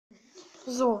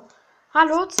So,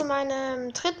 hallo zu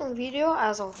meinem dritten Video,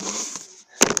 also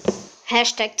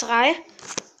Hashtag 3.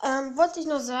 Wollte ich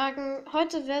nur sagen,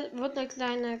 heute wird eine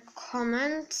kleine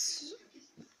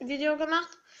Comment-Video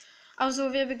gemacht.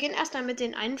 Also wir beginnen erstmal mit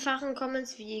den einfachen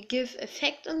Comments wie GIF,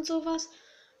 Effekt und sowas.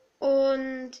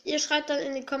 Und ihr schreibt dann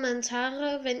in die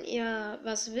Kommentare, wenn ihr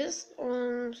was wisst.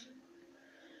 Und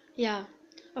ja,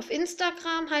 auf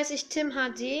Instagram heiße ich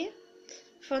TimHD.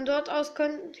 Von dort aus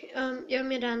könnt ihr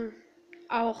mir dann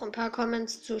auch ein paar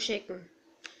Comments zuschicken.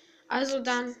 Also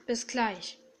dann, bis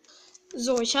gleich.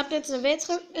 So, ich habe jetzt eine Welt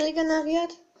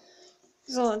regeneriert.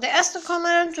 So, der erste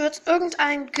Comment wird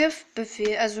irgendein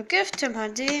GIF-Befehl. Also GIF,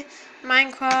 TimHD,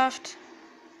 Minecraft,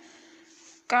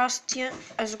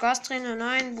 Gastrainer,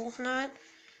 nein, Buch, nein,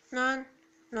 nein,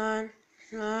 nein,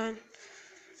 nein,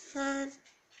 nein.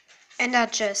 Ender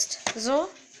Chest. So,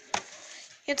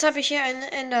 jetzt habe ich hier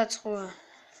eine Endertruhe.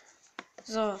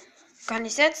 So, kann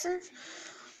ich setzen.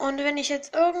 Und wenn ich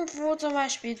jetzt irgendwo zum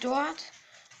Beispiel dort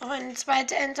noch eine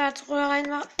zweite Endertruhe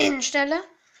reinstelle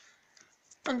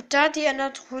und da die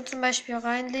Endertruhe zum Beispiel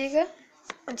reinlege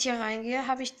und hier reingehe,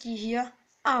 habe ich die hier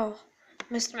auch.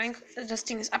 Mist, das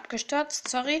Ding ist abgestürzt,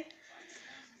 sorry.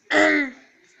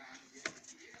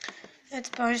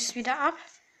 Jetzt baue ich es wieder ab.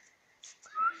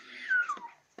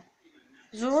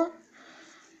 So.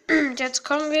 Jetzt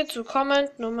kommen wir zu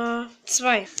Comment Nummer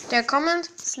 2. Der Comment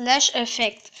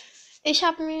 /Effekt. Ich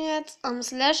habe mir jetzt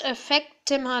 /Effekt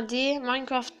TimHD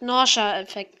Minecraft Norsha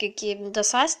Effekt gegeben.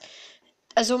 Das heißt,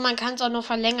 also man kann es auch noch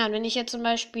verlängern. Wenn ich jetzt zum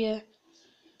Beispiel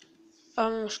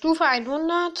Stufe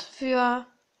 100 für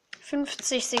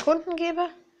 50 Sekunden gebe,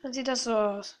 dann sieht das so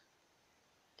aus.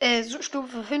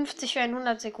 Stufe 50 für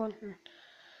 100 Sekunden.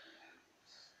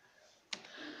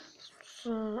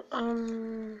 So,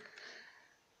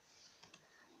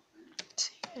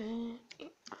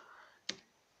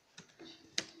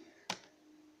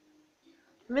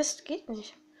 Mist, geht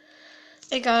nicht.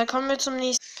 Egal, kommen wir zum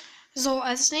nächsten. So,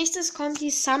 als nächstes kommt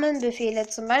die Summon-Befehle.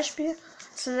 Zum Beispiel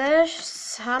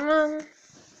 /Summon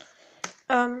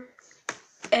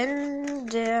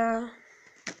Ender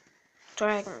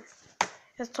Dragon.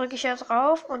 Jetzt drücke ich hier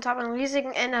drauf und habe einen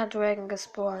riesigen Ender Dragon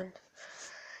gespawnt.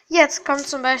 Jetzt kommt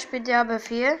zum Beispiel der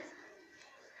Befehl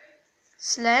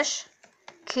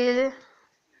 /Kill.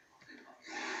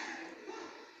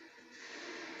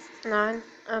 Nein,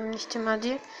 nicht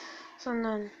TimHD,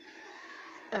 sondern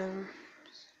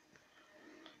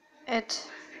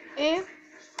 @e.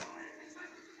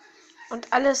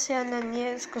 Und alles hier in der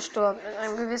Nähe ist gestorben, in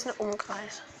einem gewissen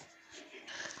Umkreis.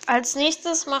 Als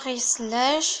nächstes mache ich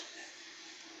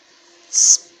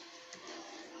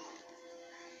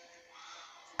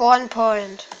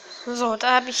 /SpawnPoint. So,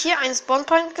 da habe ich hier einen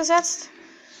SpawnPoint gesetzt.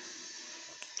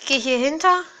 Gehe hier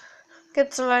hinter,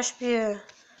 gibt zum Beispiel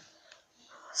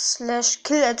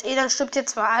 /Kill@e, dann stirbt hier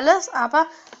zwar alles, aber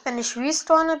wenn ich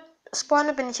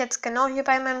spawne, bin ich jetzt genau hier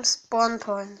bei meinem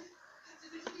SpawnPoint.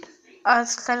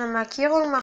 Als kleine Markierung mache